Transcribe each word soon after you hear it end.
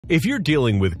If you're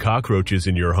dealing with cockroaches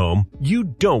in your home, you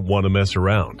don't want to mess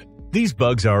around. These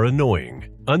bugs are annoying,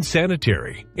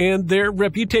 unsanitary, and their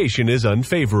reputation is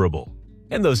unfavorable.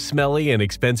 And those smelly and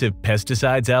expensive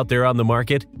pesticides out there on the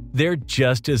market, they're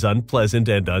just as unpleasant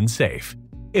and unsafe.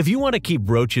 If you want to keep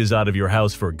roaches out of your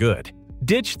house for good,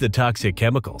 ditch the toxic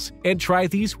chemicals and try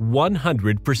these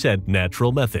 100%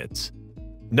 natural methods.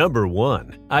 Number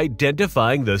 1.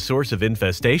 Identifying the source of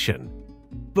infestation.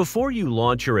 Before you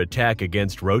launch your attack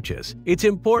against roaches, it's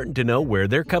important to know where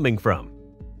they're coming from.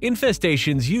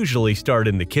 Infestations usually start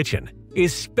in the kitchen,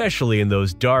 especially in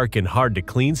those dark and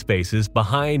hard-to-clean spaces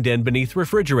behind and beneath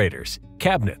refrigerators,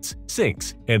 cabinets,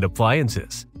 sinks, and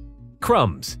appliances.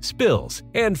 Crumbs, spills,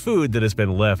 and food that has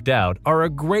been left out are a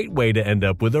great way to end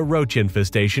up with a roach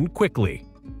infestation quickly.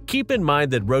 Keep in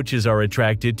mind that roaches are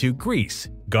attracted to grease,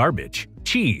 garbage,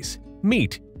 cheese,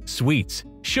 meat, sweets,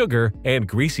 sugar, and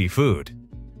greasy food.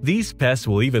 These pests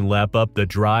will even lap up the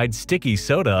dried, sticky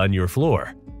soda on your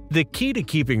floor. The key to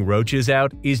keeping roaches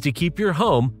out is to keep your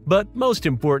home, but most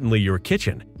importantly your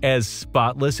kitchen, as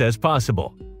spotless as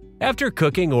possible. After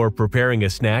cooking or preparing a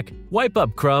snack, wipe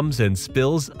up crumbs and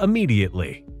spills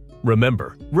immediately.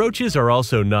 Remember, roaches are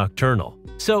also nocturnal,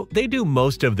 so they do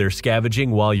most of their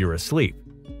scavenging while you're asleep.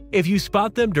 If you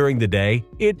spot them during the day,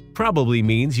 it probably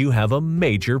means you have a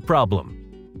major problem.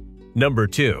 Number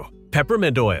 2.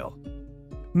 Peppermint oil.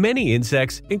 Many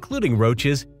insects, including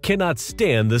roaches, cannot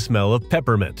stand the smell of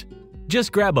peppermint.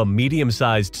 Just grab a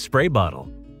medium-sized spray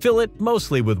bottle, fill it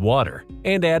mostly with water,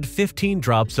 and add 15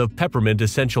 drops of peppermint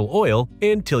essential oil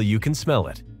until you can smell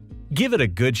it. Give it a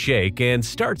good shake and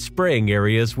start spraying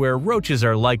areas where roaches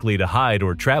are likely to hide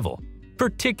or travel,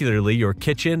 particularly your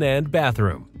kitchen and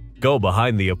bathroom. Go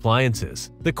behind the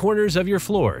appliances, the corners of your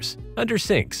floors, under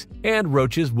sinks, and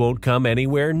roaches won't come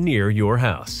anywhere near your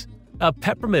house. A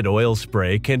peppermint oil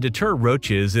spray can deter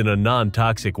roaches in a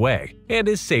non-toxic way and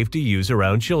is safe to use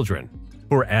around children.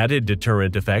 For added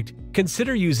deterrent effect,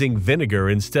 consider using vinegar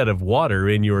instead of water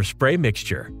in your spray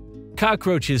mixture.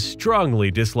 Cockroaches strongly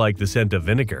dislike the scent of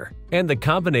vinegar, and the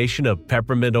combination of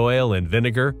peppermint oil and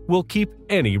vinegar will keep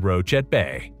any roach at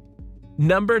bay.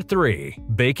 Number 3.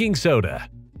 Baking soda.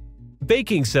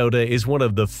 Baking soda is one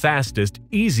of the fastest,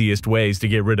 easiest ways to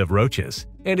get rid of roaches,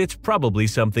 and it's probably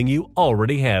something you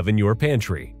already have in your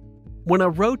pantry. When a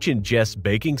roach ingests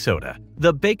baking soda,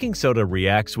 the baking soda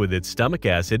reacts with its stomach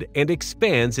acid and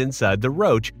expands inside the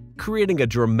roach, creating a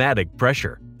dramatic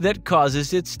pressure that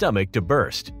causes its stomach to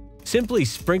burst. Simply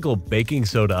sprinkle baking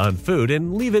soda on food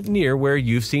and leave it near where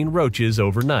you've seen roaches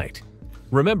overnight.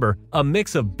 Remember, a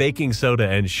mix of baking soda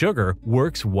and sugar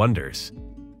works wonders.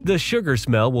 The sugar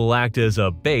smell will act as a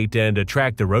bait and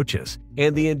attract the roaches,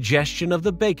 and the ingestion of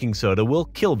the baking soda will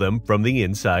kill them from the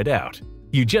inside out.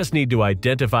 You just need to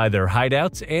identify their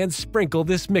hideouts and sprinkle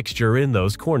this mixture in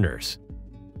those corners.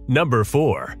 Number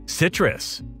 4.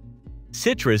 Citrus.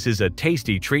 Citrus is a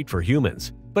tasty treat for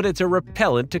humans, but it's a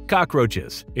repellent to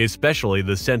cockroaches, especially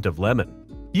the scent of lemon.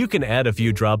 You can add a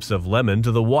few drops of lemon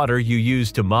to the water you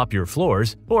use to mop your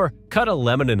floors, or cut a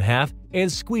lemon in half and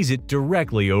squeeze it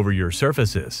directly over your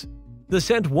surfaces. The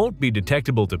scent won't be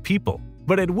detectable to people,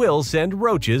 but it will send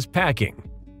roaches packing.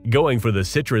 Going for the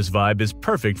citrus vibe is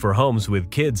perfect for homes with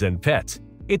kids and pets.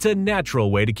 It's a natural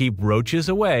way to keep roaches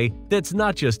away that's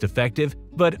not just effective,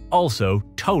 but also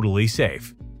totally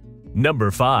safe.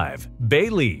 Number 5. Bay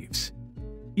leaves.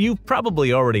 You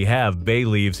probably already have bay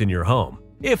leaves in your home.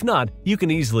 If not, you can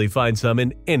easily find some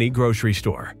in any grocery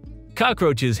store.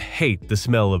 Cockroaches hate the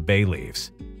smell of bay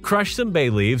leaves. Crush some bay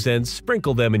leaves and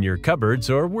sprinkle them in your cupboards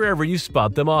or wherever you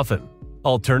spot them often.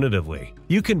 Alternatively,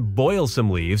 you can boil some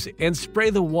leaves and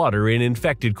spray the water in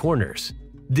infected corners.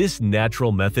 This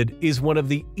natural method is one of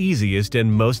the easiest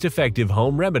and most effective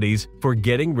home remedies for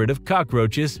getting rid of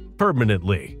cockroaches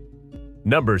permanently.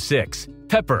 Number 6.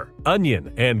 Pepper,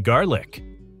 onion, and garlic.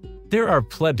 There are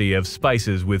plenty of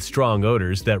spices with strong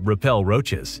odors that repel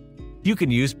roaches. You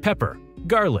can use pepper,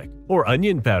 garlic, or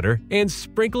onion powder and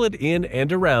sprinkle it in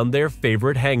and around their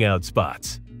favorite hangout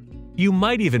spots. You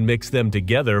might even mix them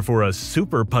together for a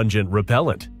super pungent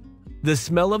repellent. The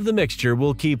smell of the mixture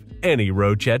will keep any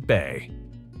roach at bay.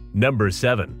 Number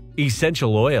 7.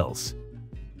 Essential oils.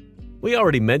 We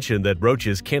already mentioned that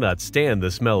roaches cannot stand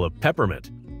the smell of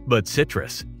peppermint, but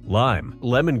citrus, lime,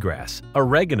 lemongrass,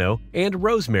 oregano, and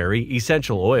rosemary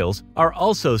essential oils are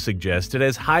also suggested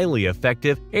as highly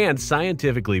effective and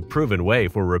scientifically proven way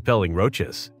for repelling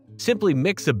roaches. Simply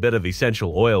mix a bit of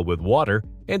essential oil with water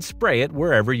and spray it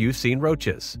wherever you've seen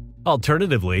roaches.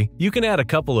 Alternatively, you can add a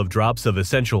couple of drops of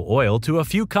essential oil to a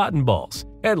few cotton balls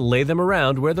and lay them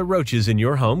around where the roaches in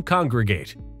your home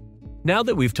congregate. Now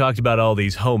that we've talked about all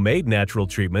these homemade natural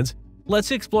treatments,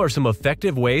 let's explore some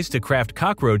effective ways to craft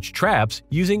cockroach traps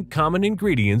using common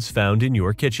ingredients found in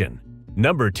your kitchen.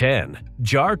 Number 10.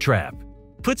 Jar Trap.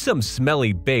 Put some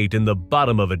smelly bait in the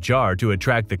bottom of a jar to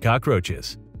attract the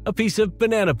cockroaches. A piece of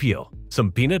banana peel,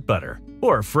 some peanut butter,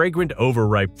 or fragrant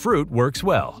overripe fruit works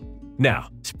well. Now,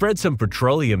 spread some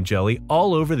petroleum jelly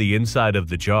all over the inside of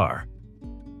the jar.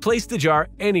 Place the jar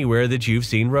anywhere that you've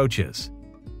seen roaches.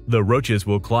 The roaches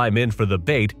will climb in for the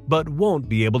bait but won't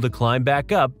be able to climb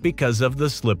back up because of the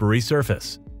slippery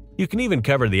surface. You can even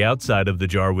cover the outside of the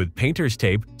jar with painter's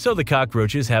tape so the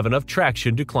cockroaches have enough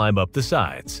traction to climb up the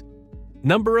sides.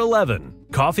 Number 11.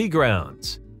 Coffee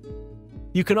grounds.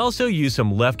 You can also use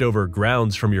some leftover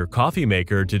grounds from your coffee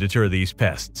maker to deter these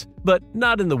pests, but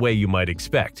not in the way you might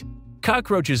expect.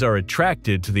 Cockroaches are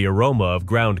attracted to the aroma of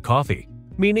ground coffee,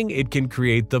 meaning it can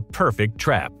create the perfect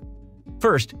trap.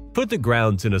 First, put the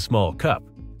grounds in a small cup.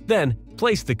 Then,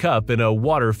 place the cup in a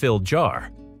water-filled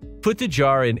jar. Put the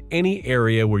jar in any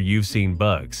area where you've seen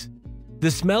bugs.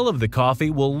 The smell of the coffee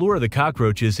will lure the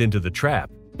cockroaches into the trap,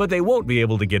 but they won't be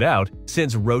able to get out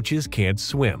since roaches can't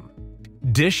swim.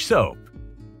 Dish soap.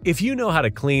 If you know how to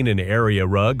clean an area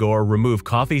rug or remove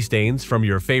coffee stains from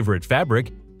your favorite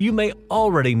fabric, you may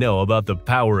already know about the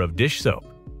power of dish soap.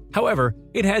 However,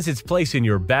 it has its place in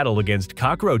your battle against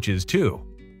cockroaches too.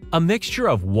 A mixture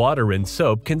of water and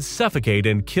soap can suffocate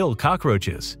and kill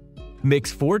cockroaches. Mix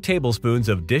 4 tablespoons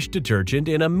of dish detergent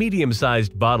in a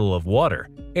medium-sized bottle of water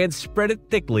and spread it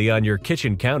thickly on your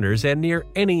kitchen counters and near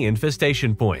any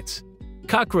infestation points.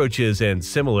 Cockroaches and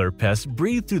similar pests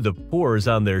breathe through the pores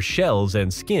on their shells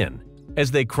and skin. As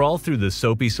they crawl through the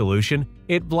soapy solution,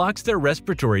 it blocks their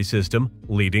respiratory system,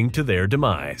 leading to their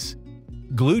demise.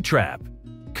 Glue trap.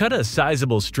 Cut a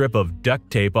sizable strip of duct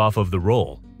tape off of the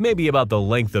roll, maybe about the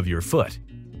length of your foot.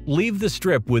 Leave the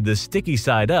strip with the sticky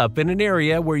side up in an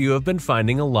area where you have been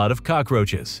finding a lot of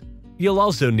cockroaches. You'll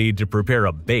also need to prepare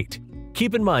a bait.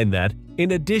 Keep in mind that,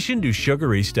 in addition to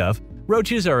sugary stuff,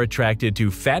 roaches are attracted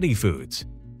to fatty foods.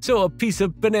 So a piece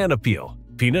of banana peel,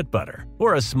 peanut butter,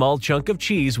 or a small chunk of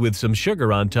cheese with some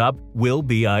sugar on top will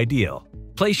be ideal.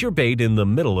 Place your bait in the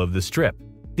middle of the strip.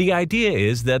 The idea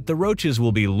is that the roaches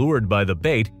will be lured by the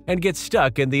bait and get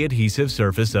stuck in the adhesive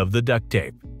surface of the duct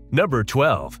tape. Number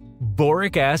 12.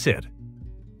 Boric Acid.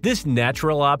 This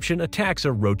natural option attacks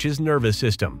a roach's nervous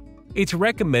system. It's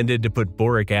recommended to put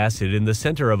boric acid in the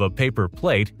center of a paper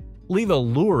plate, leave a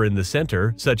lure in the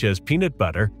center, such as peanut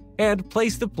butter, and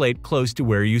place the plate close to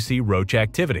where you see roach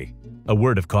activity. A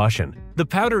word of caution: the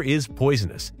powder is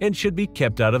poisonous and should be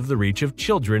kept out of the reach of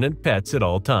children and pets at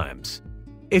all times.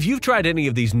 If you've tried any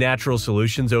of these natural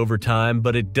solutions over time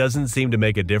but it doesn't seem to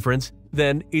make a difference,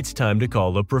 then it's time to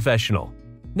call a professional.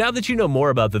 Now that you know more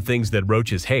about the things that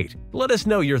roaches hate, let us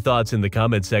know your thoughts in the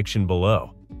comment section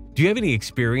below. Do you have any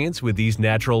experience with these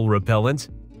natural repellents?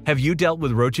 Have you dealt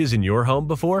with roaches in your home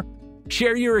before?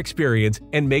 Share your experience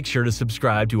and make sure to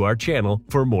subscribe to our channel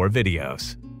for more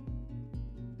videos.